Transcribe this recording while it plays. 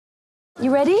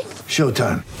You ready?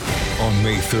 Showtime. On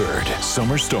May 3rd,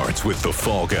 summer starts with The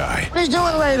Fall Guy. Let's do it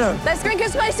later. Let's drink a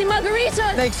spicy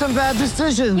margarita. Make some bad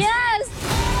decisions. Yes.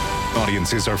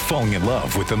 Audiences are falling in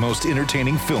love with the most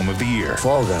entertaining film of the year.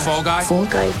 Fall Guy. Fall Guy? Fall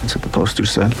Guy. That's what the poster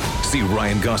said. See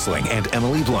Ryan Gosling and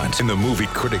Emily Blunt in the movie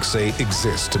critics say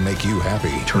exists to make you happy.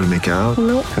 Trying to make it out?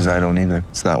 Nope. Because I don't either.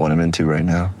 It's not what I'm into right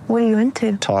now. What are you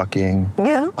into? Talking.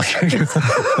 Yeah.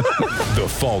 The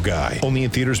Fall Guy. Only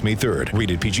in theaters May 3rd.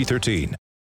 Rated PG-13.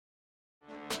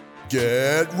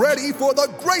 Get ready for the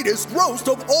greatest roast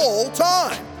of all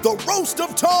time, the Roast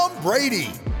of Tom Brady,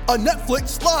 a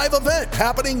Netflix live event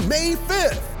happening May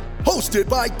 5th. Hosted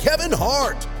by Kevin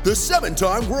Hart, the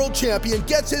 7-time world champion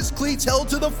gets his cleats held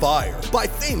to the fire by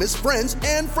famous friends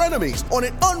and frenemies on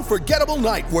an unforgettable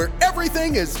night where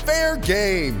everything is fair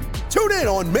game. Tune in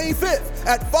on May 5th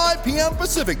at 5 p.m.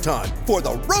 Pacific time for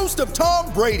the Roast of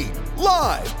Tom Brady,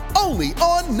 live only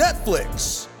on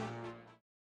Netflix.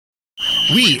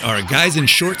 We are Guys in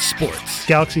Short Sports.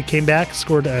 Galaxy came back,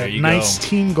 scored a nice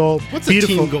team goal. What's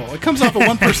Beautiful. a team goal? It comes off of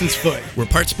one person's foot. We're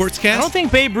part sportscast, I don't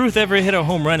think Babe Ruth ever hit a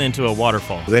home run into a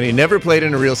waterfall. Then he never played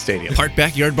in a real stadium. part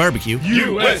backyard barbecue,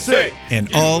 USA! and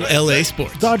all LA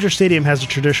sports. Dodger Stadium has a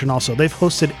tradition also. They've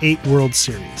hosted 8 World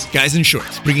Series. Guys in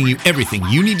Shorts, bringing you everything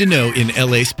you need to know in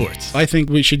LA sports. I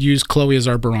think we should use Chloe as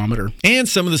our barometer. And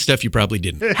some of the stuff you probably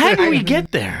didn't. How did we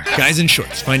get there? Guys in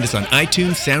Shorts. Find us on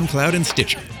iTunes, SoundCloud, and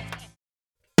Stitcher.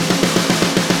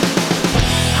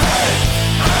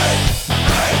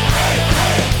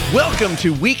 Welcome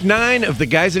to week 9 of the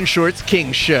Guys in Shorts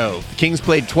Kings show. The Kings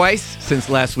played twice since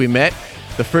last we met.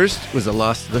 The first was a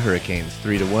loss to the Hurricanes,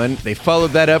 3-1. They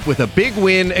followed that up with a big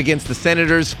win against the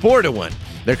Senators, 4-1.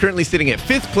 They're currently sitting at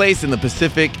 5th place in the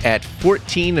Pacific at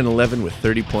 14-11 with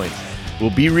 30 points.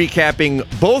 We'll be recapping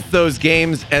both those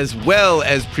games as well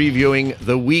as previewing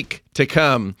the week to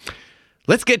come.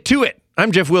 Let's get to it.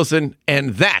 I'm Jeff Wilson,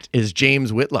 and that is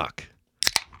James Whitlock.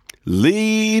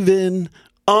 Leaving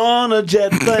on a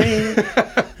jet plane.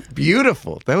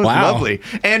 Beautiful. That was lovely.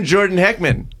 And Jordan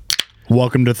Heckman.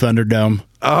 Welcome to Thunderdome.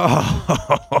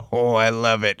 Oh, I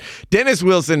love it. Dennis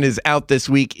Wilson is out this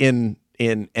week in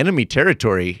enemy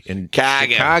territory in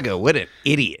Chicago. What an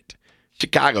idiot.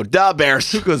 Chicago, da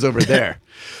Bears. Who goes over there?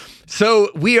 So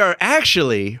we are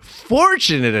actually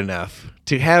fortunate enough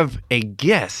to have a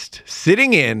guest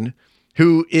sitting in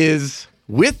who is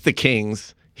with the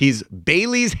Kings. He's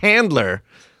Bailey's handler.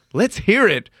 Let's hear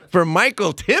it for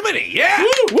Michael Timoney. Yeah.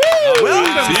 Woo!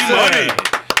 Welcome, buddy.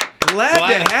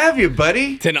 Glad to have you,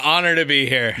 buddy. It's an honor to be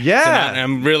here. Yeah.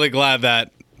 I'm really glad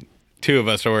that two of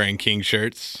us are wearing King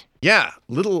shirts. Yeah,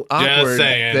 little awkward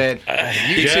saying. that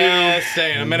you Just two.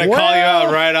 saying. I'm going to call you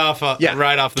out right off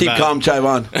the Keep bat. calm,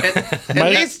 Chivon.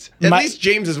 At least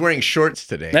James is wearing shorts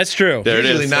today. That's true. There it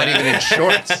Usually is. not even in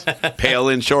shorts. Pale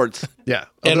in shorts. Yeah.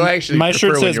 And Although I actually my prefer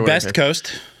shirt when says you're wearing Best it.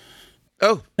 Coast.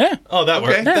 Oh, Yeah. Oh, that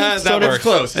works. okay. That So works. it's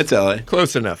close. It's LA.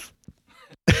 Close enough.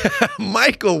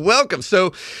 Michael, welcome.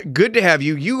 So good to have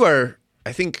you. You are,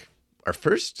 I think, our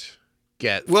first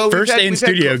guest. Well, First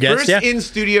in-studio guest, First yeah.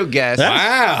 in-studio guest.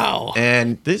 Wow.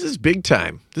 And this is big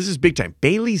time.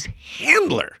 Bailey's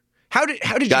handler. How did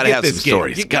you Gotta get have this some gig?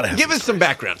 stories. Gotta have Give some us some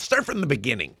background. Start from the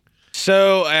beginning.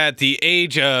 So at the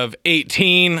age of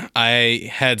 18, I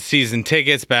had season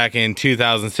tickets back in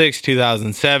 2006,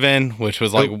 2007, which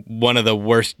was like one of the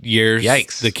worst years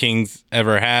the Kings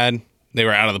ever had. They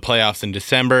were out of the playoffs in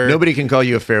December. Nobody can call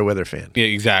you a fair weather fan. Yeah,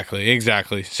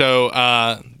 exactly. So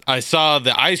I saw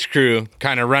the ice crew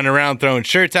kind of run around throwing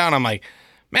shirts out. And I'm like,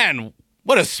 man,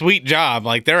 what a sweet job.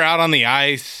 Like they're out on the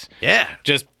ice. Yeah.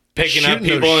 Just picking up Shooting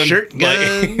people those and shirt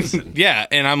guns. yeah.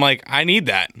 And I'm like, I need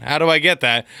that. How do I get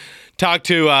that? Talked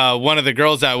to one of the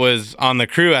girls that was on the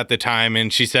crew at the time.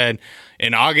 And she said,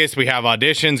 in August, we have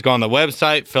auditions. Go on the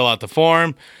website, fill out the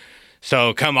form.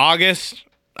 So come August,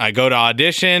 I go to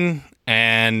audition.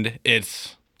 And it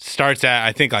starts at,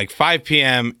 I think, like 5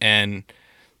 p.m. And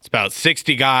it's about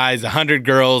 60 guys, 100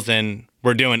 girls, and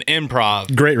we're doing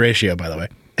improv. Great ratio, by the way.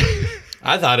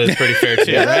 I thought it was pretty fair,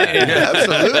 too. Yeah,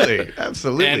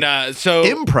 absolutely. And so...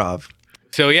 Improv.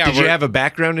 So, yeah. Did you have a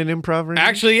background in improv? Or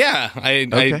actually, yeah.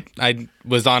 I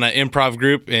was on an improv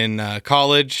group in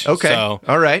college. Okay. So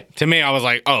all right. To me, I was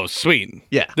like, oh, sweet.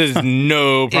 Yeah. This is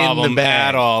no problem bag.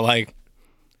 at all. Like,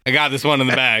 I got this one in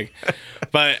the bag.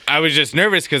 But I was just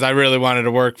nervous because I really wanted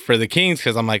to work for the Kings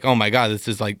because I'm like, oh my God, this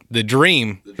is like the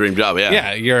dream. The dream job,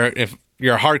 yeah. Yeah, if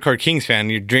you're a hardcore Kings fan,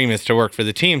 your dream is to work for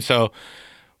the team. So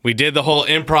we did the whole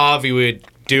improv. We would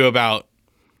do about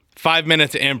 5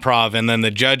 minutes of improv, and then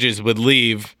the judges would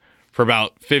leave for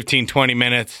about 15, 20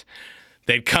 minutes.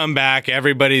 They'd come back,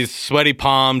 everybody's sweaty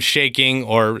palms, shaking,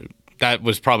 or that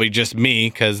was probably just me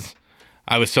because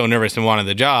I was so nervous and wanted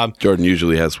the job. Jordan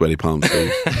usually has sweaty palms. So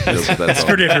that's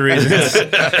for different reasons.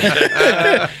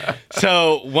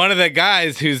 So one of the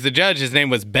guys who's the judge, his name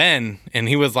was Ben, and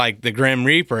he was like the Grim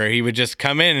Reaper. He would just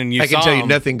come in and I can tell you him.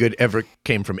 nothing good ever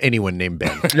came from anyone named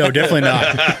Ben. No, definitely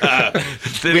not.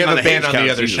 We have a Ben on the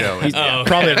other show. He's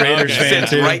probably a Raiders fan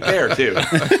too. right there too.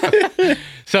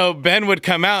 So Ben would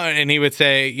come out and he would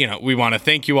say, we want to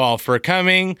thank you all for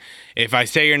coming. If I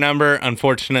say your number,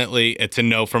 unfortunately, it's a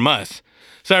no from us.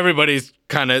 So everybody's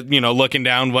kind of, looking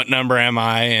down, what number am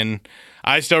I? And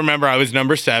I still remember I was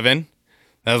number 7.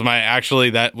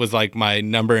 That was like my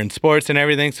number in sports and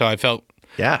everything. So I felt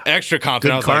extra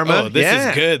confident. Good I was karma. like, oh, this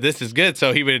is good. This is good.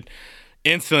 So he would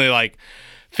instantly like,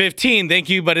 15, thank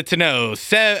you, but it's a no.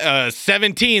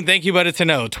 17, thank you, but it's a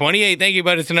no. 28, thank you,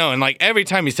 but it's a no. And like every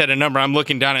time he said a number, I'm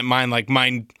looking down at mine, like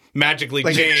mine magically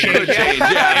changed into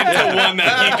one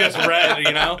that he just read,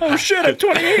 Oh shit, I'm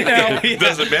 28 now.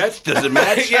 Does it match? Does it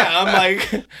match? Yeah,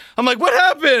 I'm like, what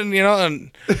happened?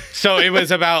 And so it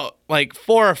was about like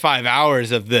 4 or 5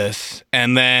 hours of this,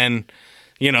 and then,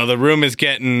 the room is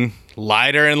getting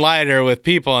lighter and lighter with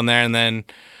people in there, and then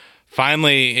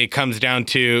finally it comes down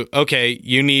to, okay,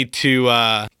 you need to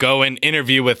go and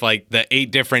interview with like the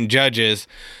 8 different judges.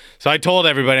 So I told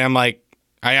everybody,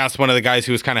 I asked one of the guys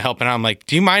who was kind of helping out, I'm like,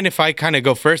 do you mind if I kind of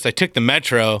go first? I took the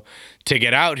metro to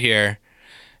get out here.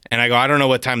 And I go, I don't know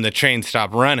what time the train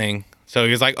stopped running. So he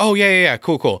was like, oh, yeah,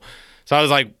 cool. So I was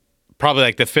like, probably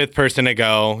like the 5th person to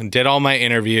go and did all my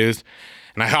interviews.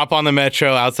 And I hop on the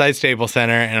metro outside Staples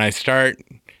Center and I start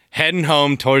heading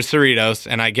home towards Cerritos.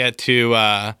 And I get to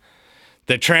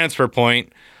the transfer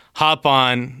point, hop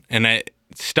on, and it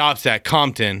stops at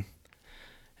Compton.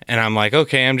 And I'm like,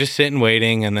 okay, I'm just sitting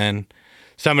waiting. And then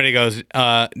somebody goes,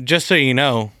 just so you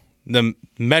know, the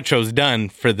metro's done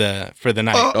for the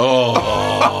night.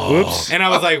 Whoops. And I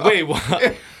was like, wait,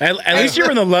 what? At least you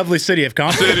were in the lovely city of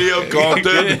Compton.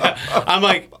 I'm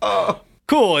like,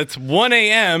 cool, it's 1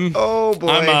 a.m. Oh, boy.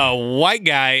 I'm a white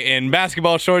guy in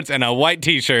basketball shorts and a white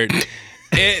t-shirt.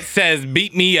 It says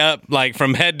beat me up like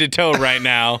from head to toe right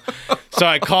now. So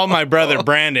I call my brother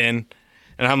Brandon,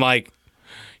 and I'm like,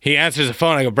 he answers the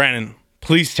phone. I go, Brandon,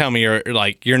 please tell me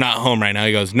you're not home right now.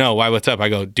 He goes, no, why, what's up? I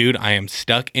go, dude, I am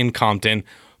stuck in Compton.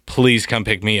 Please come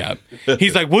pick me up.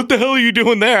 He's like, what the hell are you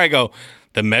doing there? I go,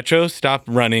 the metro stopped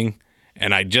running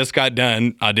and I just got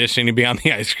done auditioning to be on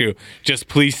the Ice Crew. Just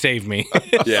please save me.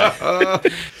 Yeah.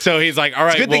 So he's like, all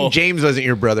right, It's a good thing James wasn't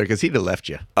your brother because he'd have left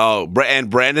you. Oh,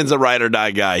 and Brandon's a ride or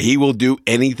die guy. He will do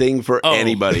anything for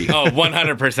anybody. Oh,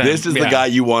 100%. This is the guy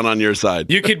you want on your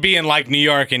side. You could be in like New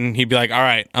York and he'd be like, all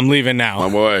right, I'm leaving now. My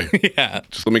boy. Yeah.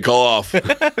 Just let me call off.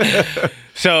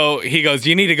 So he goes,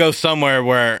 you need to go somewhere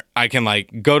where I can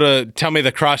like go to tell me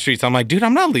the cross streets. I'm like, dude,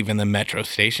 I'm not leaving the metro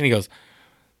station. He goes,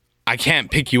 I can't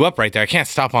pick you up right there. I can't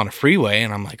stop on a freeway.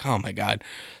 And I'm like, oh my God.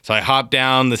 So I hop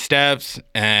down the steps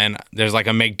and there's like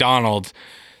a McDonald's.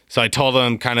 So I told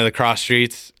him kind of the cross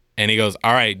streets and he goes,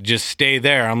 all right, just stay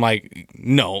there. I'm like,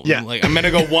 no. Yeah. I'm going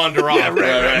to go wander off. I'm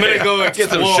going to go explore. Get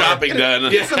some shopping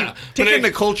done. Yeah. Take in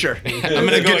the culture. I'm going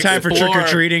to go Good time for trick or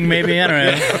treating, maybe. I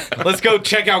don't know. Let's go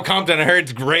check out Compton. I heard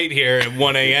it's great here at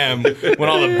 1 a.m. when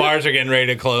all the bars are getting ready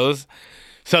to close.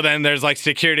 So then there's like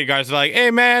security guards are like, hey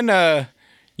man,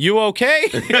 you okay?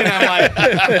 And I'm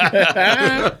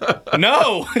like,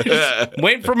 no, just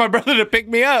waiting for my brother to pick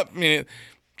me up. I mean,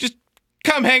 just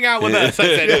come hang out with us. I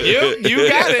said, you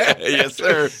got it. Yes,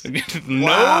 sir. No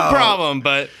problem.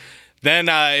 But then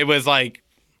it was like,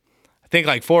 I think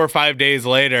like 4 or 5 days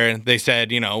later, they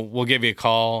said, we'll give you a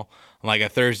call on like a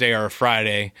Thursday or a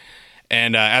Friday.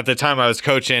 And at the time I was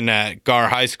coaching at Gar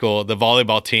High School, the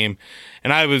volleyball team.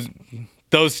 And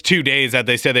those 2 days that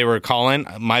they said they were calling,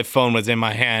 my phone was in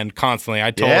my hand constantly.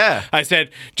 I said,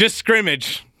 just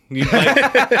scrimmage.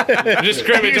 Just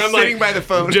scrimmage. You're I'm sitting by the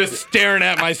phone. just staring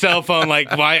at my cell phone like,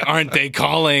 why aren't they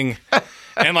calling?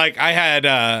 And like I had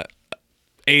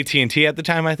AT&T at the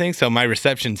time, I think, so my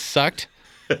reception sucked.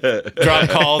 Drop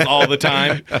calls all the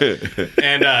time.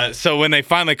 And so when they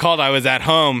finally called, I was at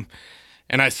home.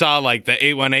 And I saw like the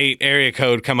 818 area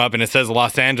code come up and it says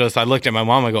Los Angeles. I looked at my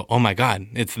mom. I go, oh my God,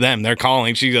 it's them. They're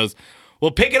calling. She goes,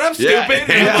 well, pick it up, stupid.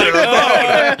 And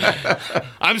I'm like, oh.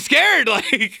 I'm scared.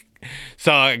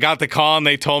 So I got the call and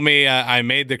they told me I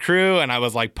made the crew and I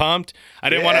was like pumped. I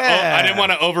didn't want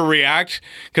to overreact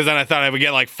because then I thought I would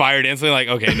get like fired instantly. Like,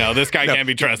 okay, no, this guy can't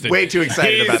be trusted. Way too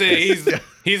excited about this.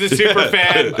 He's a super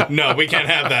fan. No, we can't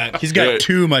have that. He's got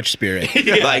too much spirit.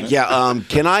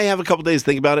 Can I have a couple days to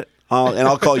think about it? And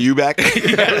I'll call you back.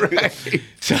 Right.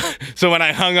 So when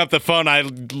I hung up the phone, I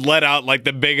let out like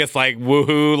the biggest like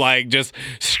woohoo, like just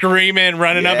screaming,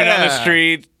 running up and down the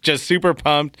street, just super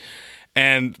pumped.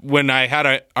 And when I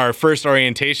had our first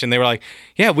orientation, they were like,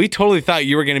 yeah, we totally thought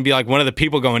you were going to be like one of the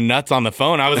people going nuts on the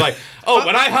phone. I was like, oh,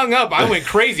 when I hung up, I went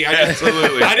crazy.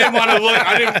 Absolutely. I didn't want to look.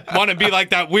 I didn't want to be like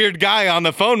that weird guy on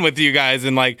the phone with you guys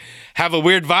and like have a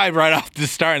weird vibe right off the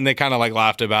start. And they kind of like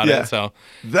laughed about it. So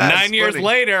That's 9 years funny.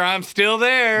 later, I'm still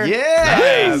there.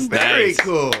 Yeah, Nice, very nice.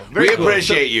 cool. We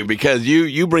appreciate you because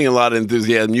you bring a lot of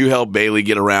enthusiasm. You help Bailey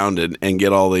get around and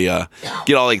get all the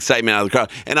excitement out of the crowd.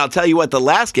 And I'll tell you what, the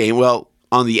last game, well,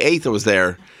 on the 8th I was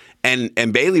there, and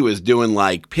Bailey was doing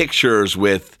like pictures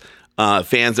with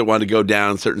fans that wanted to go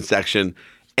down a certain section.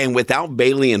 And without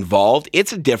Bailey involved,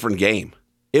 it's a different game.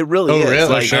 It really is. Really?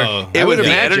 Like, Sure. It I was would the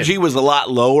imagine. energy was a lot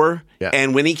lower. Yeah.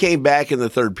 And when he came back in the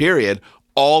third period,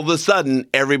 all of a sudden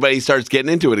everybody starts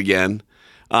getting into it again.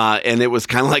 And it was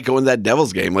kind of like going to that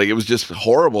Devils game. Like it was just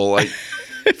horrible. Like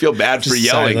I feel bad for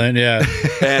yelling. Silent, yeah.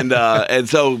 And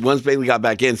so once Bailey got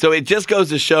back in, so it just goes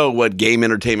to show what game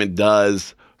entertainment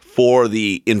does for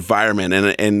the environment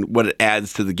and what it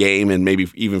adds to the game and maybe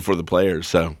even for the players.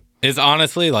 So It's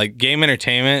honestly like game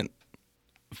entertainment.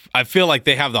 I feel like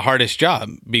they have the hardest job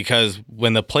because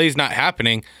when the play's not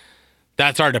happening,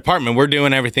 that's our department. We're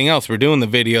doing everything else. We're doing the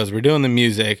videos. We're doing the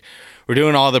music. We're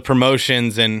doing all the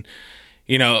promotions. And,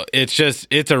 you know, it's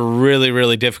a really,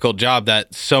 really difficult job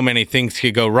that so many things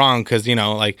could go wrong because, you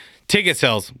know, like ticket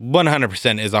sales,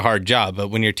 100% is a hard job. But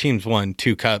when your team's won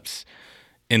 2 cups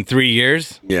in 3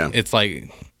 years, it's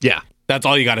like, that's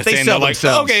all you got to say. And they're like,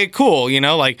 okay, cool. You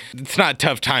know, like it's not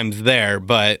tough times there.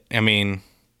 But I mean,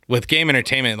 with game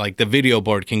entertainment, like the video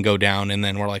board can go down and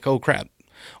then we're like, oh crap.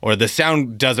 Or the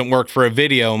sound doesn't work for a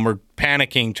video and we're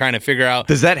panicking trying to figure out.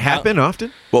 Does that happen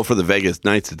often? Well, for the Vegas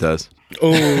Knights, it does.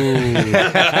 Oh,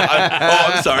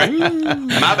 I'm sorry.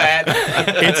 My bad.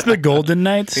 It's the Golden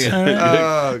Knights.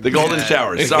 The Golden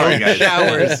Showers. Sorry, guys.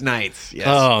 Showers Knights. Yes.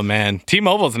 Oh man,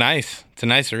 T-Mobile's nice. It's a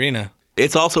nice arena.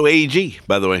 It's also AEG,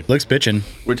 by the way. Looks bitchin'.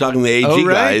 We're talking the AEG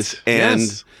guys,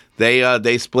 and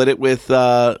they split it with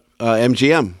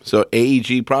MGM. So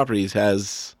AEG Properties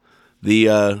has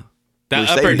the that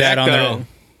upper deck though.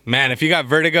 Man, if you got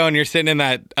vertigo and you're sitting in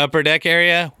that upper deck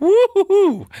area,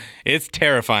 woo-hoo-hoo, it's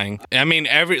terrifying. I mean,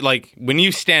 when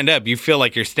you stand up, you feel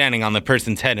like you're standing on the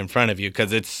person's head in front of you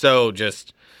because it's so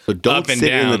just don't up and sit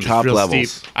down. in the top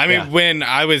levels. Steep. I mean, when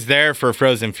I was there for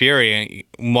Frozen Fury,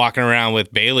 walking around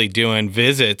with Bailey doing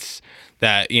visits,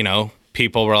 that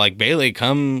people were like, Bailey,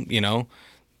 come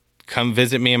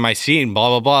visit me in my seat and blah,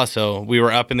 blah, blah. So we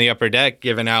were up in the upper deck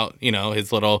giving out,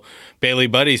 his little Bailey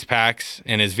Buddies packs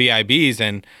and his VIBs.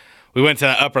 And we went to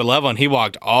the upper level and he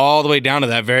walked all the way down to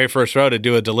that very first row to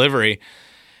do a delivery.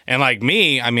 And like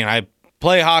me, I mean, I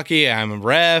play hockey, I'm a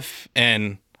ref,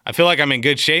 and I feel like I'm in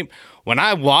good shape. When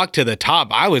I walked to the top,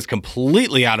 I was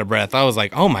completely out of breath. I was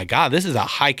like, oh my God, this is a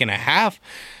hike and a half.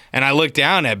 And I looked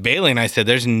down at Bailey and I said,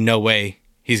 there's no way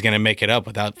he's going to make it up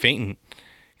without fainting.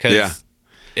 Because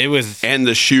it was... And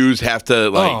the shoes have to,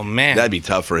 oh, man. That'd be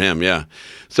tough for him, yeah.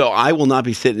 So I will not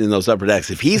be sitting in those upper decks.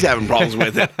 If he's having problems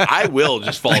with it, I will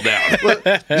just fall down.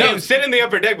 No, sit in the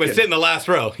upper deck, but sit in the last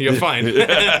row. You're fine.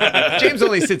 James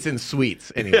only sits in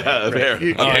suites anyway.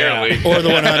 Apparently. Or the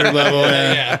 100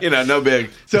 level. No big.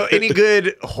 So any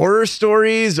good horror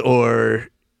stories or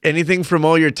anything from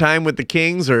all your time with the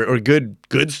Kings or good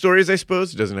stories, I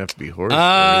suppose? It doesn't have to be horror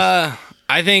stories.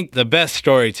 I think the best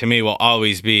story to me will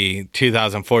always be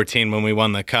 2014 when we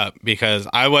won the Cup because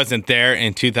I wasn't there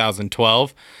in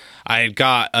 2012. I had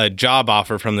got a job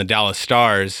offer from the Dallas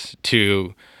Stars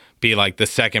to be like the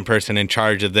second person in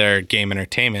charge of their game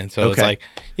entertainment. So it's like,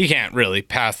 you can't really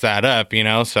pass that up,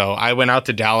 So I went out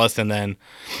to Dallas and then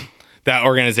that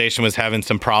organization was having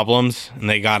some problems and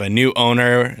they got a new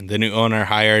owner. The new owner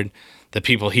hired the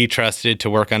people he trusted to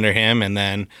work under him. And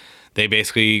then they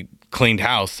basically cleaned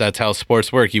house. That's how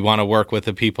sports work. You want to work with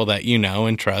the people that you know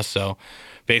and trust. So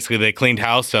basically they cleaned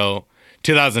house. So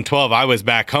 2012, I was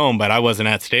back home, but I wasn't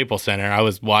at Staples Center. I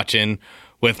was watching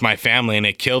with my family and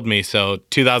it killed me. So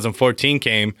 2014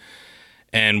 came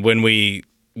and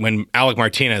when Alec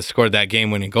Martinez scored that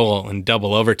game-winning goal in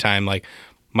double overtime, like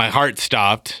my heart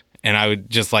stopped and I would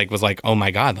just was like, oh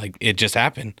my God, like it just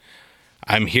happened.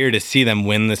 I'm here to see them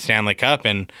win the Stanley Cup.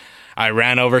 And I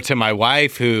ran over to my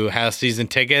wife who has season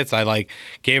tickets. I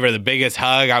gave her the biggest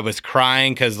hug. I was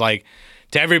crying because to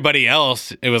everybody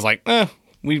else, it was like,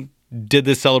 we did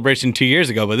this celebration 2 years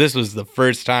ago, but this was the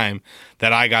first time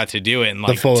that I got to do it and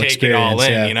take it all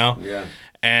in, Yeah.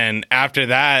 And after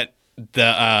that,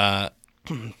 the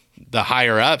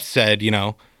higher ups said,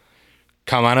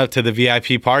 come on up to the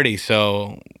VIP party.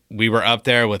 So we were up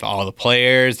there with all the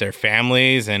players, their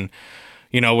families, and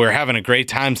we were having a great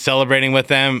time celebrating with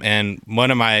them. And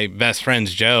one of my best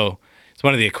friends, Joe, it's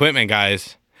one of the equipment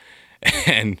guys,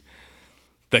 and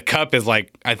the cup is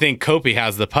like, I think Kopi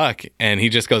has the puck, and he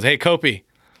just goes, "Hey, Kopi,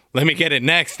 let me get it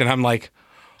next." And I'm like,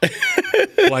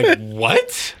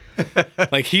 what?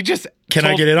 Like he just Can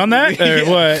I get in on that? Or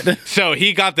what? So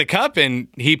he got the cup and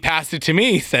he passed it to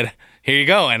me. He said, "Here you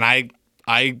go." And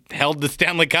I held the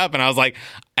Stanley Cup and I was like,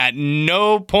 at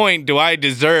no point do I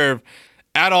deserve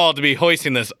at all to be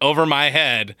hoisting this over my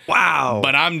head. Wow.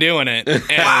 But I'm doing it.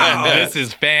 And this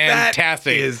is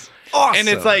fantastic. That is awesome. And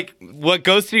it's like what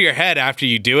goes through your head after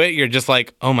you do it, you're just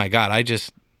like, oh my God, I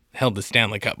just held the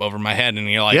Stanley Cup over my head. And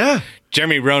you're like,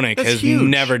 Jeremy Roenick has huge.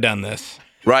 never done this.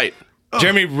 Right.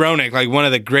 Jeremy Roenick, like one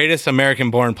of the greatest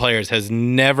American-born players, has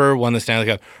never won the Stanley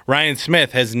Cup. Ryan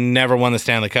Smith has never won the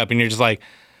Stanley Cup. And you're just like,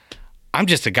 I'm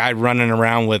just a guy running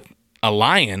around with a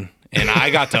lion, and I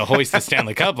got to hoist the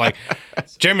Stanley Cup. Like,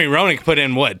 Jeremy Roenick put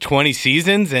in, 20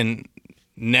 seasons and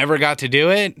never got to do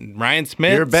it? Ryan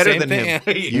Smith, you're better same than thing. him.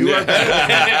 You are better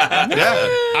than him. Yeah.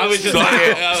 I was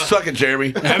just Suck it,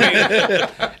 Jeremy. I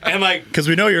mean, and like, because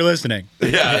we know you're listening.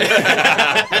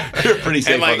 Yeah, you're pretty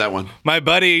safe on that one. My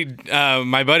buddy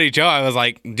Joe, I was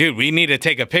like, dude, we need to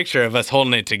take a picture of us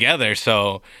holding it together.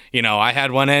 So, I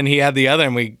had one end, he had the other,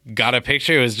 and we got a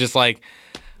picture. It was just like,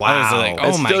 wow. I was like,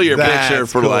 It's still your picture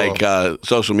for cool.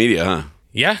 Social media, huh?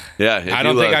 Yeah. Yeah. I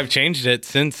don't think I've changed it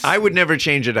since. I would never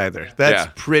change it either.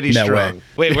 That's pretty No strong. way.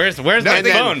 Wait, where's my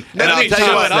phone? And I'll tell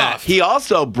you what, off. he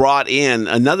also brought in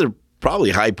another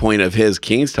probably high point of his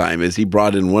Kings time is he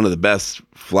brought in one of the best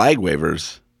flag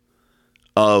wavers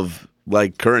of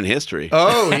current history.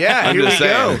 Oh, yeah. Here we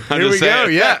go. Here we go.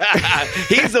 Yeah.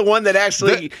 He's the one that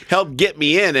actually helped get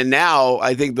me in. And now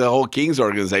I think the whole Kings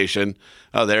organization.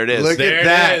 Oh, there it is. Look There at it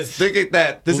that. is. Look at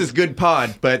that. This is good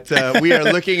pod, but we are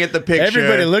looking at the picture.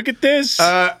 Everybody, look at this.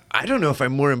 I don't know if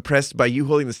I'm more impressed by you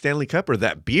holding the Stanley Cup or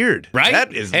that beard. Right?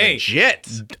 That is legit.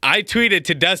 I tweeted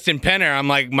to Dustin Penner, I'm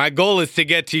like, my goal is to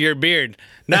get to your beard.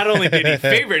 Not only did he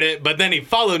favorite it, but then he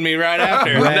followed me right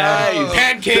after. Nice.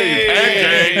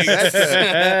 Pancakes.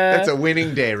 That's a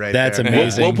winning day right That's there.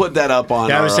 amazing. We'll put that up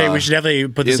on I our, would say we should definitely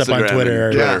put this up on Instagram Twitter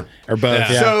and or both.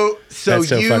 Yeah. Yeah. So That's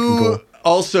so you fucking cool.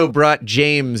 also brought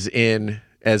James in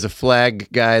as a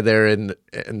flag guy there in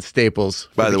Staples.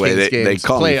 for By the way, Kings they games.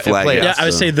 call me Flag playoffs. Guy. Yeah, I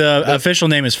would say the official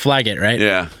name is Flag It, right?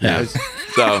 Yeah. Yeah.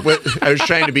 So I was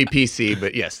trying to be PC,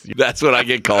 but yes. that's what I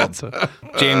get called.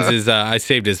 James is, I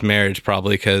saved his marriage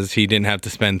probably because he didn't have to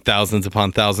spend thousands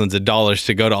upon thousands of dollars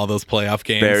to go to all those playoff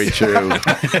games. Very true.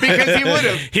 Because he would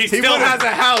have. He still has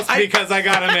a house because I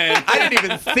got him in. I didn't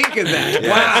even think of that.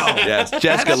 Wow. Yes,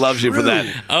 Jessica loves you for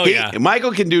that. Oh, yeah.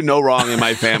 Michael can do no wrong in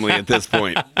my family at this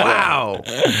point. Wow.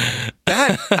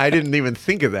 That I didn't even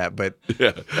think of that, but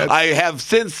I have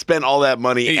since spent all that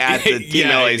money at the Team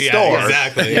LA store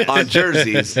exactly. on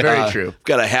jerseys. Very true.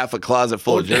 Got a half a closet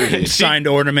full of jerseys. Signed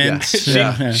ornaments.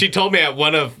 She told me at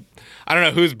one of, I don't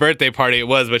know whose birthday party it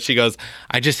was, but she goes,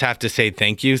 I just have to say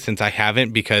thank you since I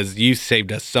haven't because you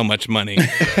saved us so much money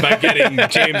by getting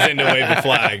James in to wave the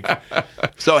flag.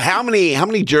 So how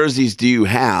many jerseys do you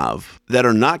have that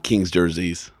are not Kings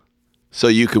jerseys so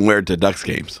you can wear it to Ducks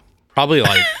games? Probably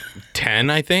like 10,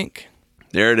 I think.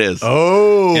 There it is.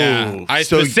 oh, Yeah. I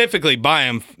so, specifically buy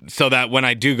them so that when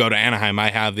I do go to Anaheim, I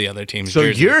have the other team's so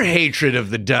jersey. your hatred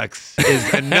of the Ducks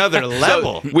is another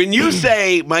level. So when you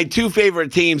say my two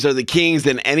favorite teams are the Kings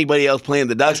and anybody else playing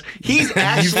the Ducks, he's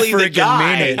actually the freaking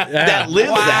guy mean it. Yeah. that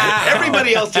lives that.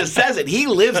 Everybody else just says it. He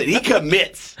lives it. He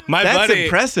commits. That's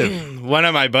impressive. One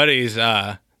of my buddies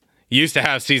used to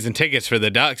have season tickets for the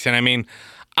Ducks, and I mean,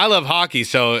 I love hockey,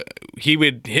 so he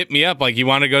would hit me up like, you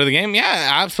want to go to the game?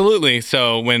 Yeah, absolutely.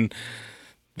 So when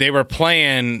they were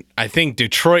playing, I think,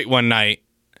 Detroit one night,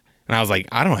 and I was like,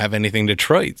 I don't have anything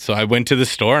Detroit. So I went to the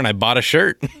store and I bought a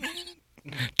shirt.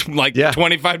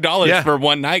 $25 for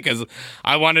one night because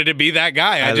I wanted to be that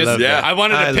guy. I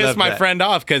wanted to piss my friend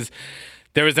off because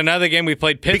there was another game we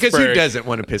played Pittsburgh. Because who doesn't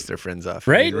want to piss their friends off?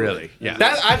 Right? I mean, really? Yeah.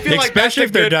 I feel like that's Especially a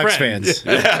if they're good Ducks friend. fans.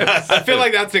 I feel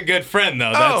like that's a good friend,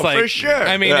 though. That's like, for sure.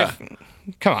 I mean,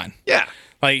 come on. Yeah.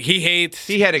 Like, he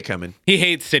had it coming. He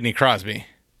hates Sidney Crosby.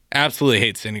 Absolutely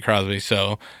hates Sidney Crosby.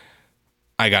 So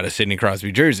I got a Sidney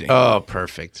Crosby jersey. Oh,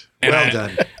 perfect. Well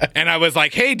done. And I was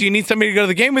like, hey, do you need somebody to go to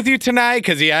the game with you tonight?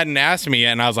 Because he hadn't asked me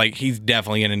yet. And I was like, he's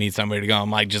definitely going to need somebody to go. I'm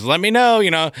like, just let me know,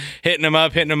 hitting him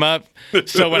up.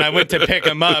 So when I went to pick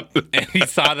him up and he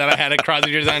saw that I had a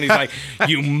Crosby jersey on, he's like,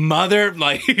 you mother,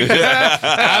 like,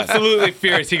 absolutely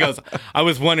furious. He goes, I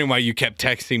was wondering why you kept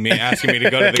texting me, asking me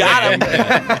to go to the game.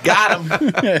 Got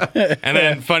him. And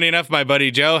then funny enough, my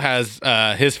buddy Joe has,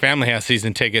 his family has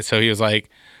season tickets. So he was like,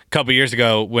 couple years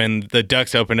ago when the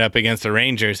Ducks opened up against the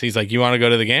Rangers, he's like, you want to go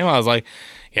to the game? I was like,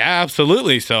 yeah,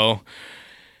 absolutely. So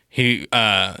he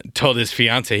told his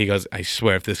fiance, he goes, I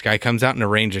swear, if this guy comes out in a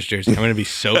Rangers jersey, I'm going to be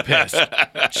so pissed.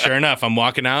 Sure enough, I'm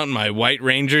walking out in my white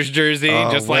Rangers jersey,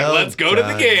 let's go to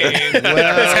the game.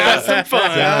 Let's have some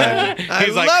fun.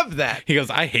 I love that. He goes,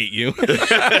 I hate you.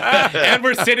 And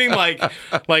we're sitting like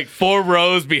 4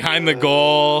 rows behind the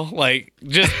goal, like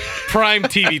just prime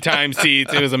TV time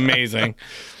seats. It was amazing.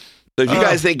 So if you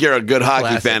guys think you're a good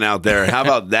hockey fan out there, how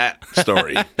about that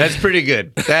story? That's pretty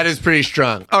good. That is pretty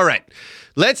strong. All right.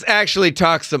 Let's actually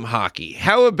talk some hockey.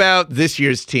 How about this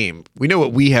year's team? We know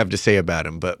what we have to say about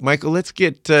them, but Michael, let's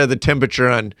get the temperature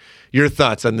on your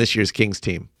thoughts on this year's Kings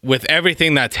team. With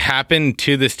everything that's happened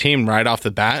to this team right off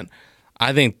the bat,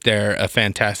 I think they're a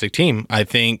fantastic team. I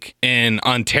think in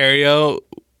Ontario,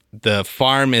 the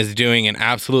farm is doing an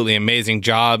absolutely amazing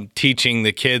job teaching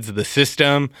the kids the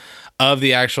system of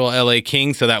the actual LA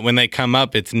Kings so that when they come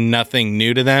up, it's nothing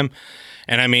new to them.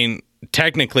 And I mean,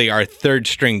 technically our third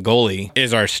string goalie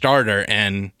is our starter,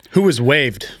 and who was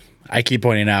waived. I keep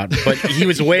pointing out, but he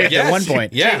was waived at one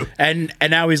point. Yeah. And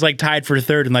now he's like tied for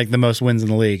third in like the most wins in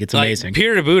the league. It's amazing.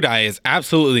 Peter Budaj is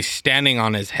absolutely standing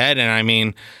on his head. And I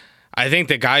mean, I think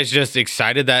the guy's just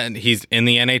excited that he's in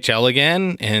the NHL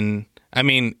again. And I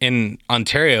mean, in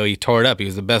Ontario, he tore it up. He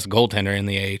was the best goaltender in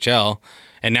the AHL.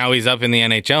 And now he's up in the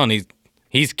NHL and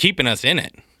he's keeping us in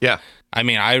it. Yeah. I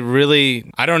mean, I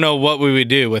don't know what we would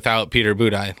do without Peter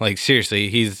Budaj. Like, seriously,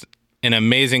 he's an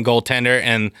amazing goaltender.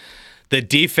 And the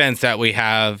defense that we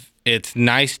have, it's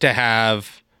nice to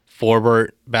have Forbort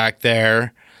back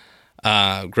there,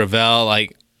 Gravel,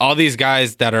 like all these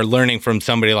guys that are learning from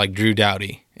somebody like Drew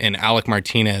Doughty and Alec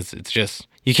Martinez. It's just,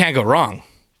 you can't go wrong.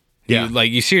 Yeah.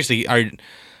 You seriously are.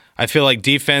 I feel like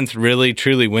defense really,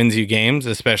 truly wins you games,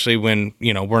 especially when,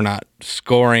 we're not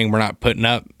scoring, we're not putting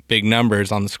up big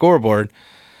numbers on the scoreboard.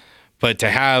 But to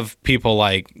have people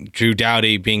like Drew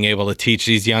Doughty being able to teach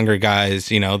these younger guys,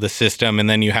 the system, and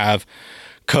then you have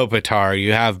Kopitar,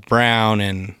 you have Brown,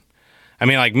 and I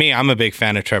mean, like me, I'm a big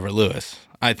fan of Trevor Lewis.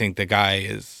 I think the guy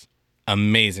is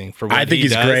amazing for what he does. I think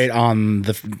he's great on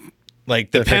the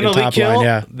penalty kill. Line,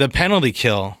 yeah. The penalty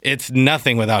kill, it's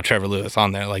nothing without Trevor Lewis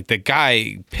on there. Like, the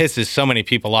guy pisses so many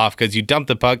people off because you dump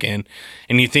the puck in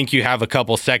and you think you have a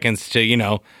couple seconds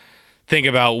to, think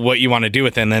about what you want to do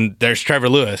with it. And then there's Trevor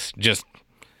Lewis. Just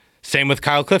same with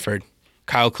Kyle Clifford.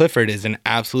 Kyle Clifford is an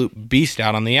absolute beast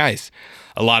out on the ice.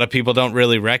 A lot of people don't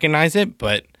really recognize it,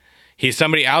 but he's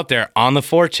somebody out there on the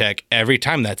forecheck every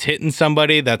time that's hitting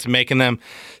somebody, that's making them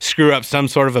screw up some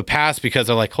sort of a pass because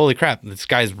they're like, holy crap, this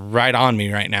guy's right on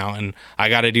me right now, and I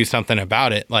got to do something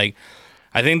about it. Like,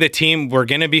 I think the team, we're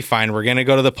going to be fine. We're going to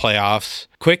go to the playoffs.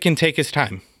 Quick can take his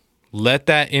time. Let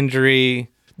that injury...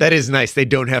 That is nice. They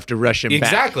don't have to rush him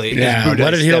exactly. back. Yeah,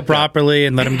 let it heal properly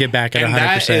and let him get back at 100%. And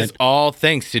that is all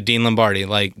thanks to Dean Lombardi.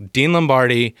 Like, Dean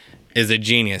Lombardi is a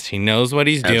genius. He knows what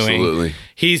he's doing. Absolutely.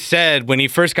 He said when he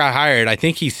first got hired, I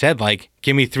think he said, like,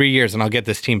 give me 3 years and I'll get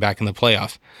this team back in the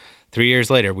playoffs. 3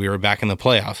 years later, we were back in the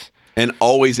playoffs. And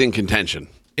always in contention.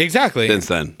 Exactly. Since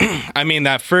then. I mean,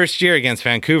 that first year against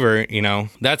Vancouver,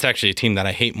 that's actually a team that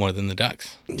I hate more than the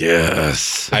Ducks.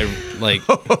 Yes. For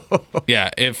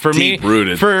Deep me,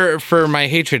 rooted. for my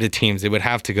hatred of teams, it would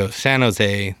have to go San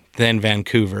Jose, then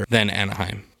Vancouver, then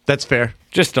Anaheim. That's fair.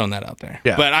 Just throwing that out there.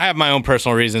 Yeah. But I have my own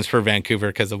personal reasons for Vancouver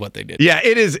because of what they did. Yeah,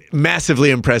 it is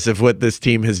massively impressive what this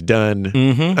team has done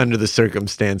under the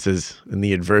circumstances and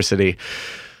the adversity.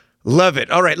 Love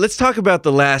it. All right, let's talk about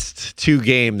the last 2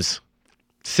 games.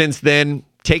 Since then,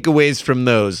 takeaways from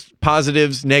those.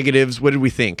 Positives, negatives. What did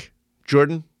we think?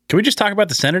 Jordan? Can we just talk about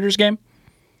the Senators game?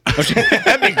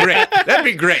 That'd be great. That'd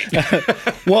be great.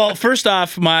 Well, first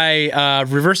off, my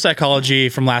reverse psychology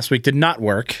from last week did not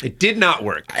work. It did not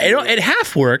work. It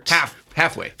half worked.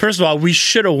 Halfway. First of all, we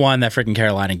should have won that freaking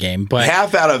Carolina game, but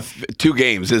half out of 2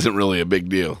 games isn't really a big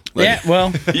deal. Like, yeah,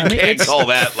 well, you can't call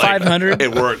that like 500.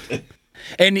 It worked.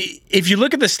 And if you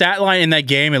look at the stat line in that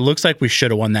game, it looks like we should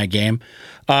have won that game.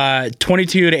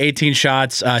 22 to 18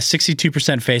 shots,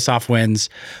 62% face-off wins.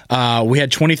 We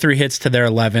had 23 hits to their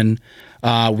 11.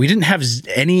 We didn't have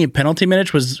any penalty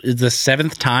minutes. Was the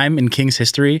 7th time in Kings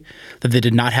history that they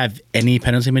did not have any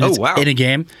penalty minutes in a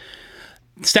game.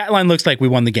 Stat line looks like we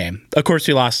won the game. Of course,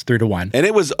 we lost 3-1. And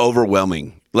it was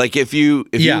overwhelming. Like, if you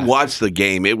watch the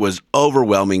game, it was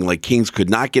overwhelming. Like, Kings could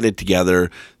not get it together.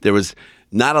 There was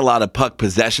not a lot of puck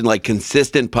possession, like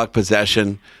consistent puck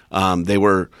possession. They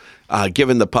were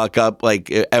giving the puck up.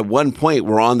 Like, at one point,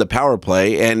 we're on the power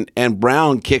play, and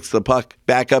Brown kicks the puck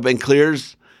back up and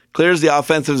clears the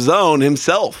offensive zone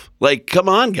himself. Like, come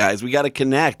on, guys, we got to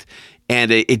connect.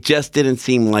 And it just didn't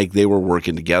seem like they were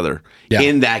working together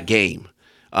in that game.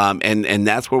 And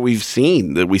that's where we've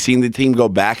seen the team go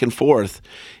back and forth.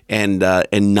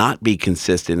 and not be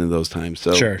consistent in those times.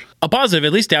 So Sure. A positive,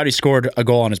 at least Dowdy scored a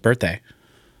goal on his birthday.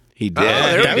 he did.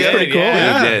 That was pretty cool.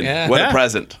 He did. Yeah. What Yeah. a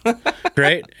present.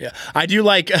 Great. Yeah. I do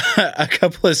like a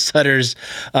couple of Sutter's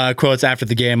quotes after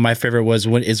the game. My favorite was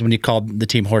when he called the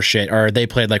team horse shit, or they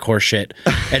played like horse shit.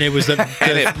 And it was the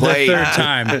third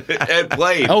time. It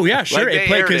played. Oh, yeah, sure. Like it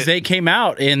played because they came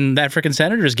out in that freaking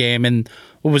Senators game, and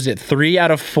what was it, 3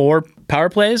 out of 4 power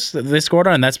plays that they scored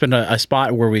on? And that's been a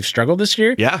spot where we've struggled this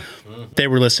year. Yeah. They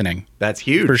were listening. That's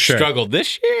huge. For sure. Struggled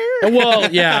this year?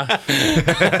 Well, yeah.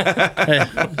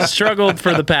 Struggled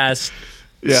for the past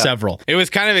several. It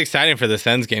was kind of exciting for the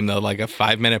Sens game, though. Like a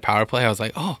 5-minute power play. I was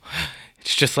like, oh,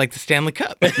 it's just like the Stanley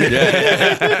Cup.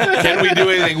 Can we do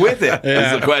anything with it?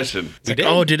 Is the question. Did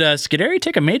Scuderi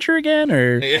take a major again?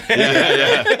 Or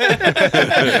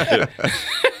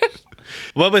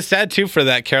What was sad, too, for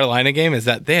that Carolina game is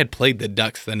that they had played the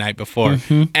Ducks the night before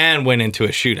and went into a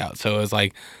shootout. So it was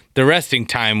like the resting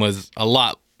time was a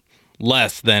lot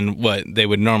less than what they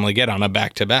would normally get on a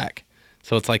back-to-back.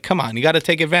 So it's like, come on, you got to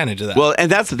take advantage of that. Well,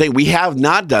 and that's the thing. We have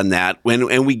not done that.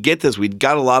 And we get this. We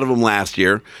got a lot of them last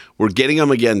year. We're getting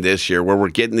them again this year, where we're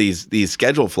getting these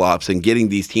schedule flops and getting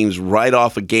these teams right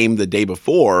off a game the day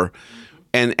before.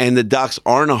 And the Ducks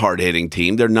aren't a hard-hitting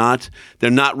team. They're not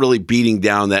really beating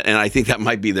down that. And I think that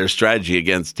might be their strategy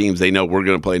against teams they know we're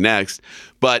going to play next.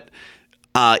 But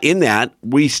in that,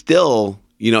 we still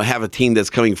have a team that's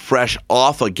coming fresh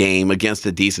off a game against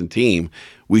a decent team.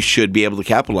 We should be able to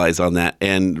capitalize on that.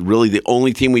 And really, the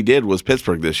only team we did was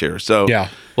Pittsburgh this year. So yeah.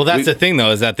 Well, that's the thing,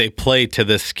 though, is that they play to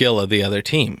the skill of the other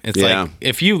team. It's like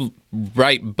if you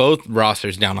write both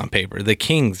rosters down on paper, the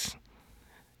Kings,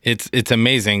 it's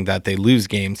amazing that they lose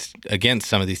games against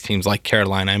some of these teams like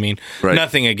Carolina. I mean,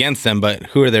 nothing against them, but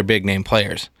who are their big name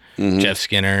players? Jeff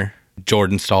Skinner,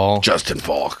 Jordan Stahl, Justin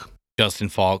Falk,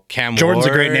 Cam Jordan's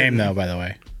Ward. a great name, though, by the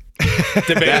way.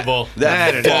 Debatable.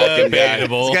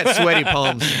 Debatable. He's got sweaty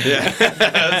palms.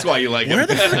 That's why you like him. Where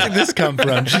the fuck did this come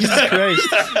from? Jesus Christ.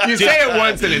 You say it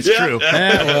once and it's true.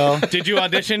 Yeah, well. Did you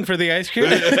audition for the ice cream? I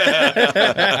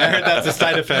heard that's a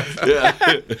side effect.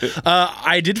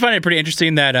 I did find it pretty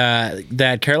interesting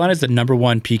that Carolina is the number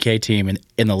 1 PK team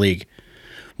in the league,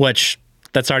 which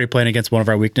that's already playing against one of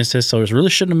our weaknesses, so it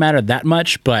really shouldn't have mattered that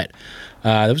much, but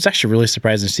that was actually really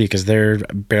surprising to see because they're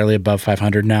barely above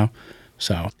 500 now.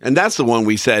 So, and that's the one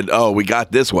we said, oh, we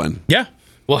got this one. Yeah.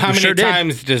 Well, how We many sure did.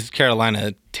 times does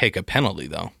Carolina take a penalty,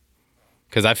 though?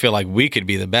 Because I feel like we could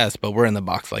be the best, but we're in the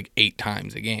box like 8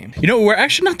 times a game. We're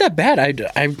actually not that bad.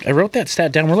 I wrote that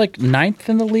stat down. We're like 9th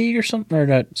in the league or something. Or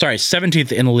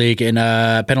 17th in the league in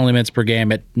penalty minutes per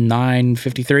game at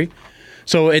 953.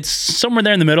 So it's somewhere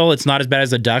there in the middle. It's not as bad as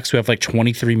the Ducks, who have like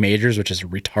 23 majors, which is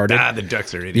retarded. The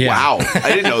Ducks are idiots. Yeah. Wow. I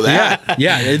didn't know that.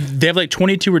 Yeah, they have like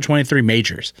 22 or 23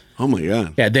 majors. Oh, my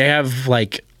God. Yeah, they have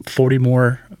like 40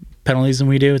 more penalties than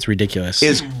we do. It's ridiculous.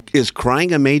 Is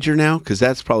crying a major now? Because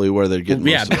that's probably where they're getting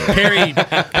most of it. Perry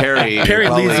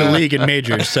probably leads the league in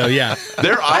majors, so yeah.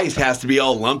 Their ice has to be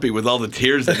all lumpy with all the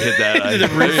tears that hit that ice. The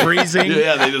refreezing.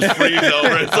 Yeah, they just freeze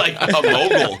over. It's like a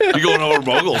mogul. You're going over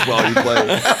moguls while you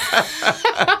play.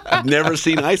 I've never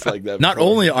seen ice like that Not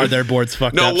before. only are their boards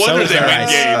fucked No up, so wonder is they their win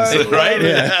ice. games, right?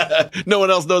 Yeah. No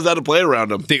one else knows how to play around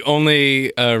them. The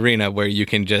only arena where you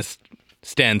can just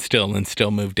stand still and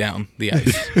still move down the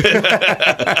ice.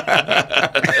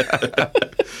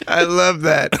 I love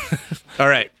that. All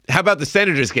right. How about the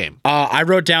Senators game? I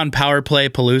wrote down power play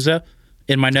Palooza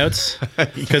in my notes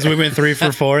because we went 3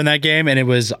 for 4 in that game, and it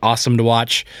was awesome to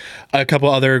watch. A couple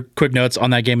other quick notes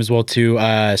on that game as well, too.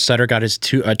 Sutter got his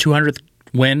 200th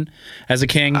win as a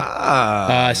King.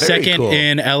 Second cool.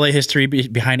 in LA history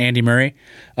behind Andy Murray.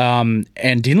 And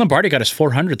Dean Lombardi got his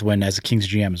 400th win as a Kings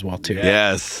GM as well, too.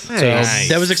 Yes. So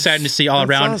that was exciting to see all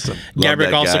around. Awesome. Gabrick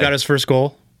that also guy. got his first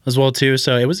goal as well, too.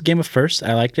 So it was a game of firsts.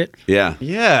 I liked it. Yeah.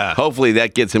 Yeah. Hopefully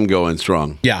that gets him going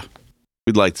strong. Yeah.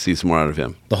 We'd like to see some more out of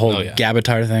him. The whole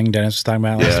Gabatar thing Dennis was talking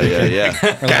about last week. Yeah.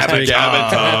 Or last week.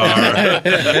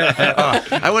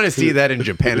 I want to see that in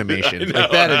Japanimation.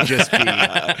 Like, that'd just be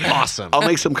awesome. I'll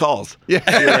make some calls. Yeah.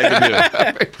 See what I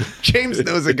can do. James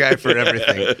knows a guy for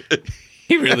everything.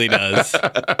 He really does.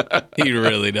 He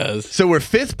really does. So we're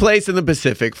 5th place in the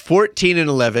Pacific,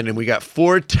 14-11, and we got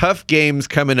 4 tough games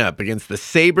coming up against the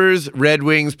Sabres, Red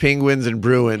Wings, Penguins, and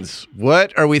Bruins.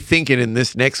 What are we thinking in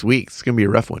this next week? It's going to be a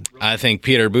rough one. I think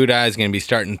Peter Budaj is going to be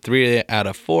starting 3 out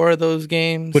of 4 of those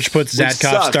games. Which puts Which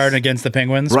Zadkov sucks. starting against the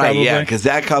Penguins, Right, probably. yeah, because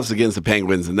that comes against the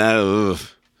Penguins, and that,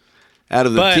 out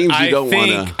of the But teams you don't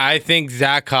want to. I think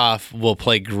Zakhoff will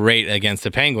play great against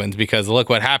the Penguins because look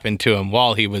what happened to him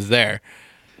while he was there.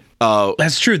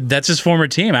 That's true. That's his former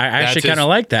team. I actually his- kind of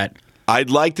like that. I'd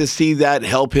like to see that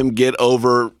help him get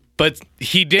over. But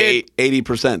he did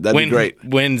 80%. That'd be great.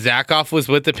 When Zakoff was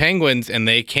with the Penguins and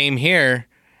they came here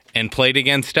and played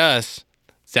against us,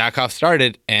 Zakoff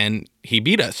started and he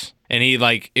beat us. And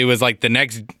it was like the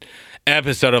next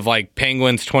episode of like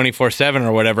Penguins 24/7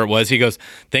 or whatever it was. He goes,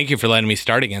 "Thank you for letting me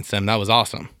start against them. That was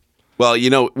awesome." Well,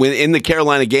 when in the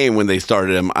Carolina game when they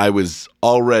started him, I was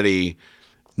already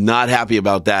not happy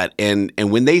about that. And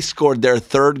when they scored their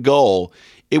third goal,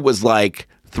 it was like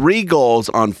 3 goals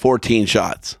on 14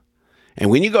 shots. And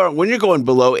when you're going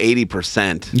below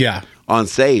 80% on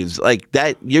saves like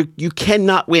that, you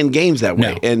cannot win games that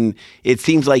way. No. And it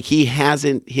seems like he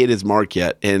hasn't hit his mark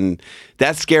yet. And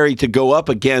that's scary to go up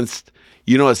against,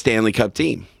 a Stanley Cup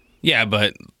team. Yeah,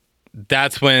 but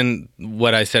that's when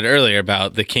what I said earlier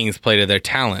about the Kings play to their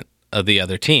talent of the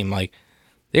other team. Like,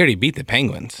 they already beat the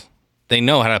Penguins. They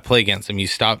know how to play against them. You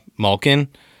stop Malkin,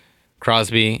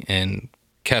 Crosby, and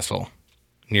Kessel,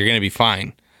 and you're going to be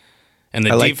fine. And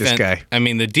the I defense, like this guy. I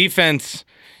mean, the defense,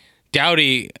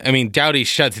 Doughty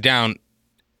shuts down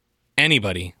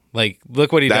anybody. Like,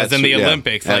 look what he does in the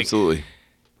Olympics. Like, absolutely.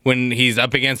 When he's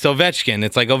up against Ovechkin,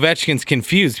 it's like Ovechkin's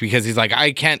confused because he's like,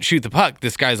 I can't shoot the puck.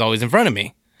 This guy's always in front of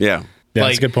me. Yeah. Yeah,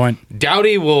 that's a good point.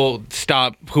 Doughty will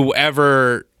stop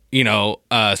whoever,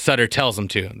 Sutter tells him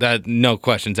to. That no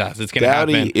questions asked. It's going to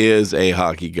happen. Doughty is a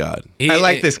hockey god. I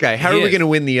like this guy. How are we going to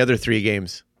win the other 3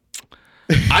 games?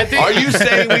 I think. Are you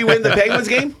saying we win the Penguins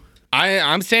game?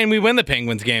 I'm saying we win the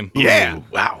Penguins game. Yeah.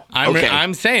 Wow.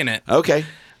 I'm saying it. Okay.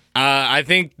 I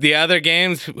think the other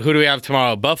games, who do we have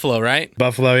tomorrow? Buffalo, right?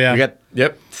 Buffalo, yeah. We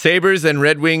got, Sabres and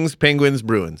Red Wings, Penguins,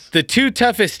 Bruins. The 2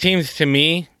 toughest teams to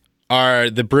me are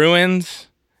the Bruins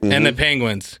and the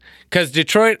Penguins. Because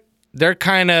Detroit, they're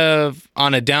kind of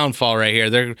on a downfall right here.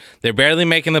 They're barely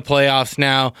making the playoffs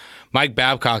now. Mike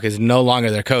Babcock is no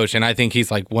longer their coach, and I think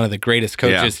he's like one of the greatest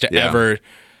coaches to ever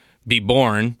be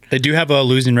born. They do have a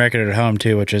losing record at home,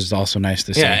 too, which is also nice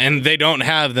to see. Yeah, and they don't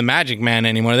have the Magic Man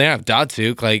anymore. They don't have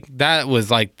Datsuk. Like, that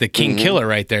was like the king killer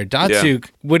right there. Datsuk,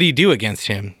 what do you do against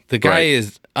him? The guy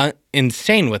is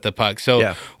insane with the puck.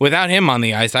 So without him on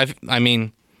the ice, I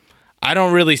mean, I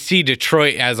don't really see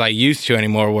Detroit as I used to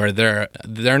anymore, where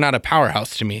they're not a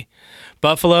powerhouse to me.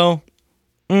 Buffalo,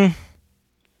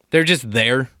 they're just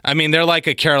there. I mean, they're like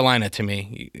a Carolina to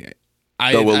me.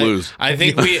 We'll lose. I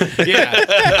think we,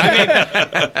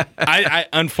 I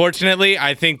unfortunately,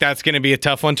 I think that's going to be a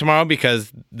tough one tomorrow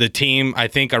because the team, I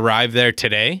think, arrived there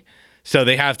today. So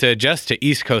they have to adjust to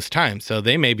East Coast time. So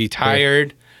they may be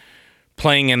tired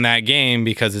playing in that game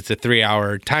because it's a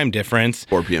 3-hour time difference.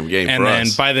 4 p.m. game and for then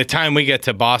us. by the time we get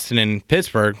to Boston and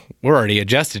Pittsburgh, we're already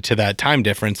adjusted to that time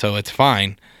difference. So it's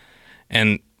fine.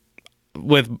 And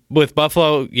with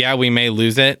Buffalo, we may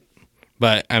lose it.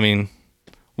 But, I mean,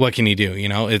 what can you do?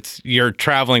 You're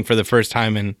traveling for the first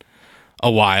time in a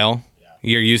while.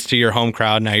 You're used to your home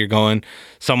crowd. Now you're going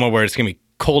somewhere where it's going to be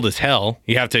cold as hell.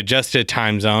 You have to adjust to a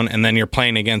time zone, and then you're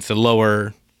playing against a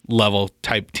lower level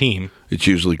type team. It's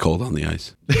usually cold on the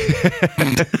ice.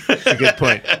 That's a good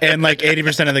point. And like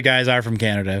 80% of the guys are from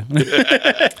Canada.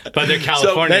 But they're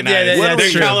Californianized.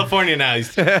 They're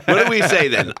Californianized. What do we say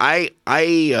then?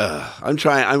 I'm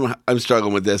trying. I'm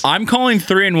struggling with this. I'm calling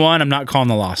 3-1. I'm not calling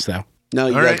the loss though. No,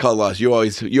 you got to call loss. You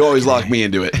always lock me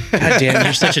into it. God damn,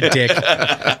 you're such a dick.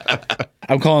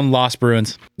 I'm calling loss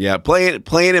Bruins. Yeah, playing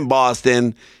in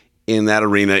Boston in that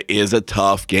arena is a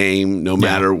tough game, no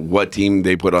matter what team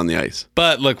they put on the ice.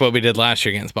 But look what we did last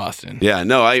year against Boston. Yeah,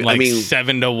 no, I mean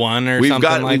 7-1 or we've something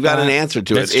got like we've got that. an answer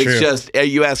to That's it. true. It's just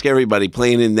you ask everybody,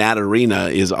 playing in that arena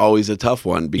is always a tough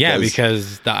one.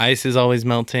 Because the ice is always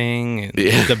melting and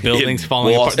Yeah, the building's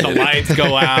falling apart. The lights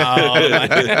go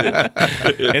out.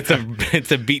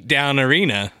 It's a beat down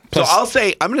arena. So I'm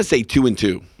going to say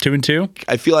 2-2. 2-2.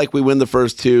 I feel like we win the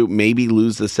first 2, maybe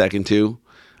lose the second 2.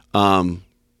 I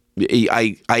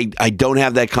don't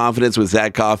have that confidence with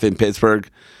Zakoff in Pittsburgh.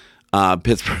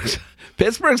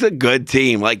 Pittsburgh's a good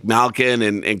team, like Malkin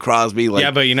and Crosby.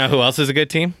 Like, But you know who else is a good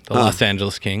team? The Los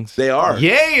Angeles Kings. They are.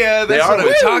 Yeah, that's what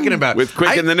I'm talking about. With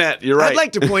quick in the net, you're right. I'd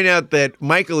like to point out that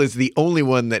Michael is the only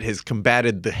one that has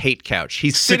combated the hate couch.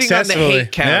 He's sitting on the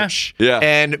hate couch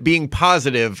and being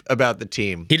positive about the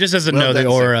team. He just doesn't know the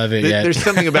aura of it yet. There's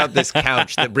something about this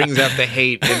couch that brings out the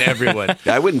hate in everyone.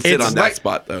 I wouldn't sit on that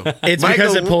spot, though. It's Michael,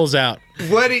 because it pulls out.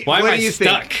 Why am I you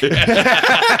stuck?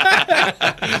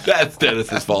 That's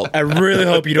Dennis's fault. I really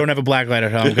hope you don't have a black light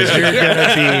at home because you're going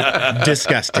to be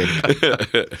disgusted.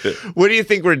 What do you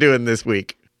think we're doing this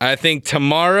week? I think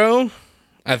tomorrow,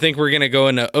 we're going to go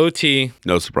into OT.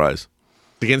 No surprise.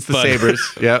 Against the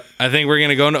Sabres. Yep. I think we're going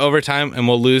to go into overtime and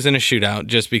we'll lose in a shootout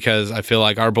just because I feel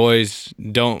like our boys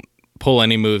don't pull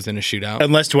any moves in a shootout.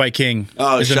 Unless Dwight King.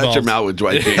 Oh, is shut involved. your mouth with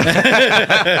Dwight King.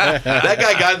 That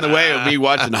guy got in the way of me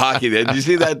watching hockey. Did you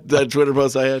see that Twitter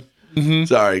post I had? Mm-hmm.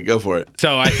 Sorry, go for it.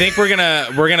 So I think we're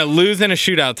gonna lose in a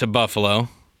shootout to Buffalo.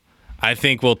 I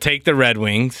think we'll take the Red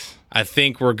Wings. I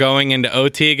think we're going into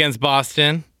OT against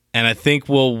Boston, and I think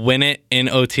we'll win it in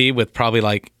OT with probably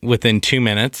like within 2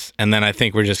 minutes, and then I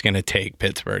think we're just gonna take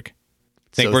Pittsburgh.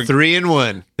 So we're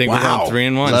 3-1. Think we're going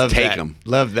 3-1. Love Take that. them.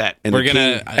 Love that. And We're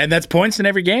gonna, And that's points in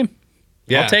every game.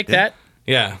 Yeah. I'll take that.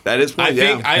 yeah, That is I point,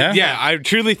 think, yeah. I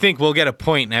truly think we'll get a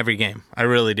point in every game. I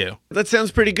really do. That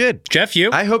sounds pretty good. Jeff, you?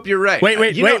 I hope you're right. Wait,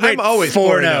 I'm always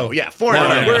 4-0. Yeah,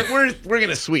 4-0. 4-0. We're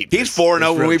gonna sweep. He's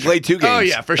 4-0 when we play 2 games. Oh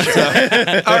yeah, for sure.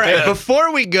 All right,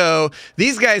 before we go,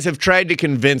 these guys have tried to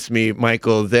convince me,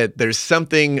 Michael, that there's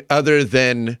something other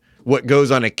than what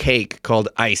goes on a cake called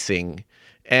icing.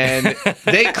 And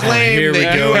they claim Here we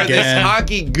that you go are this again.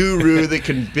 hockey guru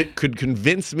that could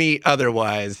convince me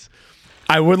otherwise.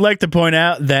 I would like to point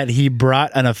out that he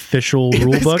brought an official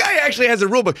rule This book. guy actually has a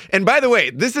rule book. And by the way,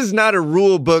 this is not a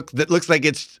rule book that looks like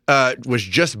it's was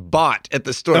just bought at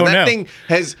the store. Oh, that no. thing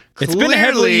has It's clearly been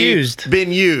heavily used.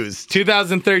 Been used.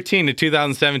 2013 to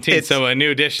 2017, so a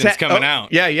new edition's coming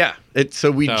out. Yeah. So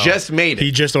we just made it.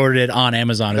 He just ordered it on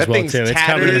Amazon as That well thing's too. It's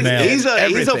coming in the tattered. mail. He's a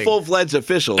Everything. full-fledged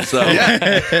official. So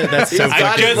That's so He's I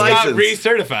got just his got license.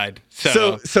 recertified.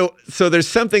 So there's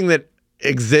something that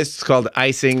exists called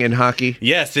icing in hockey.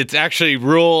 Yes, it's actually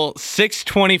Rule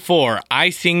 624,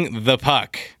 icing the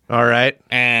puck. All right.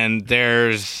 And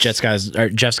there's Jeff's got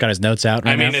his notes out.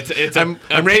 Right I mean, now. it's I'm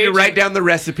ready to write down the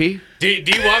recipe. Do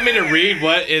you want me to read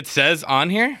what it says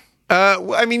on here?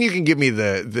 I mean, you can give me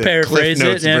the Cliff Paraphrase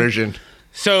Notes it, yeah. version.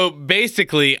 So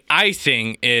basically,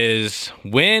 icing is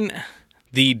when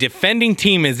the defending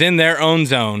team is in their own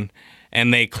zone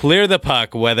and they clear the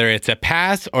puck, whether it's a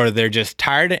pass or they're just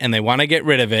tired and they want to get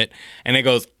rid of it, and it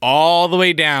goes all the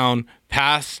way down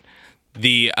past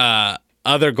the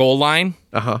other goal line.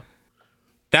 Uh-huh.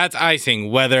 That's icing.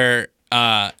 Whether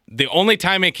the only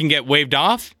time it can get waved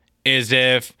off is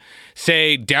if,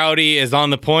 say, Doughty is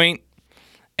on the point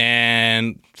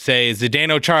and, say,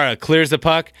 Zdeno Chara clears the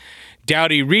puck.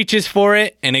 Doughty reaches for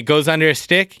it and it goes under a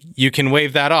stick. You can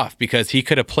wave that off because he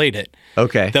could have played it.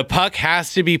 Okay. The puck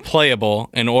has to be playable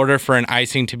in order for an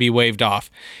icing to be waved off.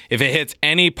 If it hits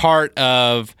any part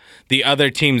of the other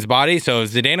team's body, so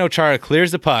if Zdeno Chara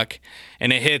clears the puck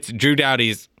and it hits Drew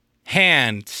Doughty's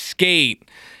hand, skate,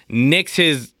 nicks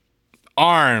his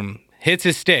arm, hits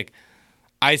his stick,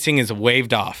 icing is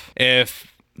waved off.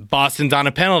 If Boston's on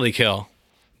a penalty kill,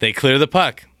 they clear the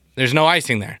puck. There's no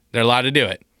icing there. They're allowed to do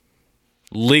it.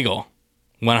 Legal.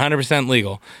 100%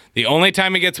 legal. The only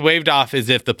time it gets waved off is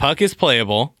if the puck is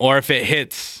playable or if it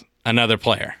hits another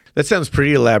player. That sounds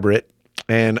pretty elaborate,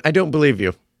 and I don't believe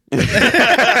you.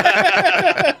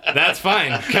 That's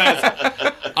fine, because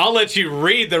I'll let you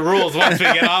read the rules once we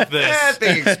get off this. That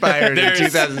thing expired in There's-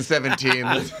 2017.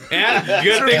 And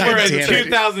good thing we're in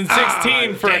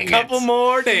 2016 for a couple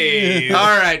more days.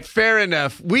 All right, fair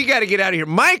enough. We got to get out of here.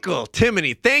 Michael,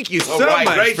 Timony, thank you so right,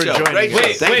 much great for show, joining great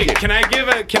us. show. Wait, Thank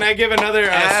you. Can I give another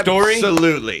story?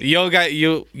 Absolutely.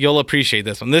 You'll appreciate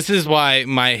this one. This is why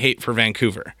my hate for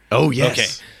Vancouver. Oh, yes. Okay,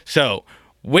 so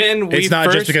when we it's not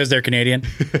first, just because they're Canadian.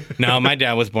 No, my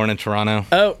dad was born in Toronto.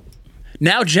 Oh,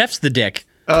 now Jeff's the dick.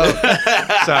 Sorry.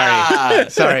 I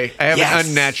have Yes. an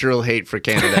unnatural hate for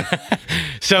Canada.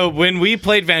 So when we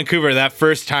played Vancouver that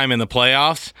first time in the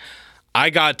playoffs, I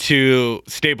got to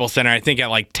Staples Center, I think at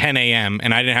like 10 a.m.,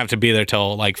 and I didn't have to be there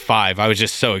till like 5. I was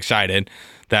just so excited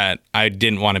that I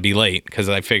didn't want to be late because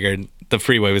I figured the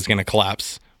freeway was going to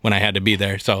collapse when I had to be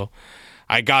there. So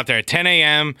I got there at 10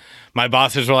 a.m. My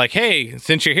bosses were like, hey,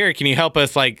 since you're here, can you help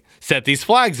us like set these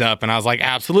flags up? And I was like,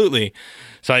 absolutely.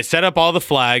 So I set up all the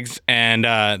flags, and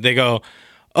they go,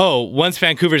 oh, once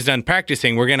Vancouver's done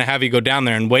practicing, we're going to have you go down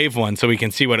there and wave one so we can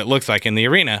see what it looks like in the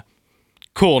arena.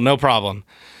 Cool, no problem.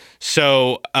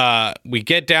 So we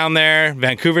get down there.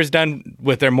 Vancouver's done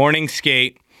with their morning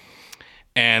skate,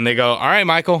 and they go, all right,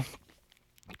 Michael,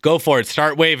 go for it.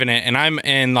 Start waving it. And I'm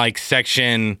in like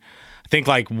section, I think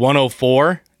like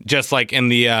 104, just like in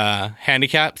the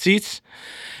handicap seats.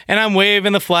 And I'm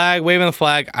waving the flag.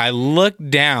 I look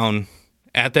down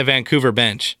at the Vancouver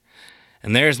bench,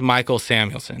 and there's Michael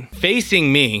Samuelsson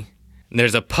facing me. And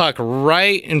there's a puck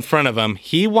right in front of him.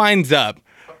 He winds up,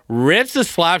 rips a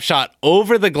slap shot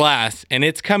over the glass, and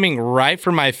it's coming right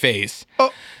for my face.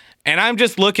 Oh. And I'm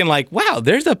just looking like, wow,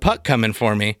 there's a puck coming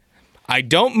for me. I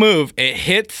don't move. It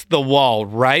hits the wall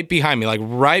right behind me, like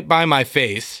right by my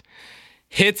face.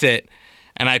 Hits it,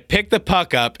 and I pick the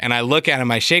puck up, and I look at him.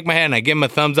 I shake my head, and I give him a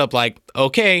thumbs up like,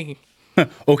 okay.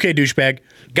 Okay, douchebag.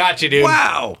 Got you, dude.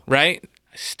 Wow. Right?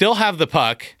 Still have the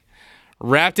puck.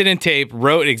 Wrapped it in tape.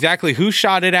 Wrote exactly who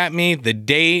shot it at me, the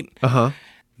date.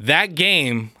 That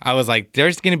game, I was like,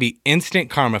 there's going to be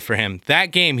instant karma for him. That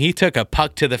game, he took a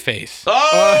puck to the face. Oh,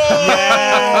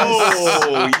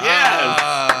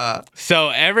 yes. So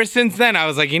ever since then, I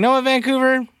was like, you know what,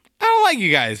 Vancouver? I don't like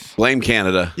you guys. Blame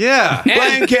Canada. Yeah.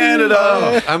 Blame Canada.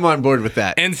 Oh, I'm on board with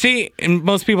that. And see, and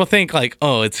most people think like,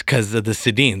 oh, it's because of the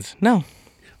Sedins. No.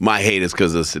 My hate is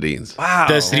because of the Sedins. Wow.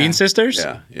 The Sedin sisters?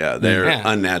 Yeah, they're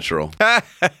unnatural.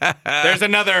 There's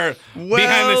another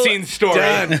behind-the-scenes story.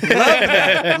 Done. Love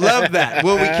that. Love that.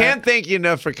 Well, we can't thank you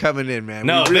enough for coming in, man.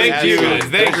 No, We really thank you guys.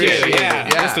 Thank you. appreciate it.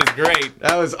 Yeah, this is great.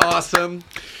 That was awesome.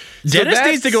 Dennis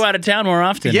needs to go out of town more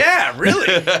often. Yeah,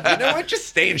 really. You know what? Just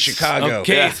stay in Chicago.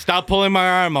 Okay, stop pulling my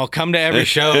arm. I'll come to every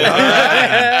show.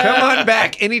 Come on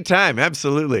back anytime.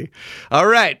 Absolutely. All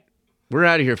right. We're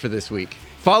out of here for this week.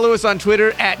 Follow us on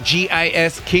Twitter at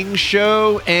GIS King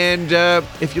Show. And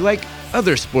if you like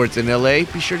other sports in LA,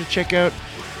 be sure to check out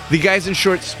the Guys in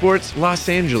Shorts Sports Los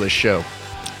Angeles show.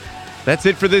 That's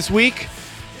it for this week.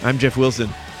 I'm Jeff Wilson.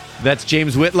 That's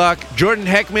James Whitlock, Jordan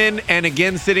Heckman, and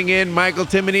again sitting in, Michael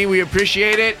Timoney. We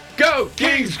appreciate it. Go,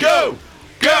 Kings, go!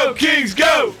 Go, Kings,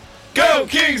 go! Go,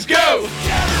 Kings, go!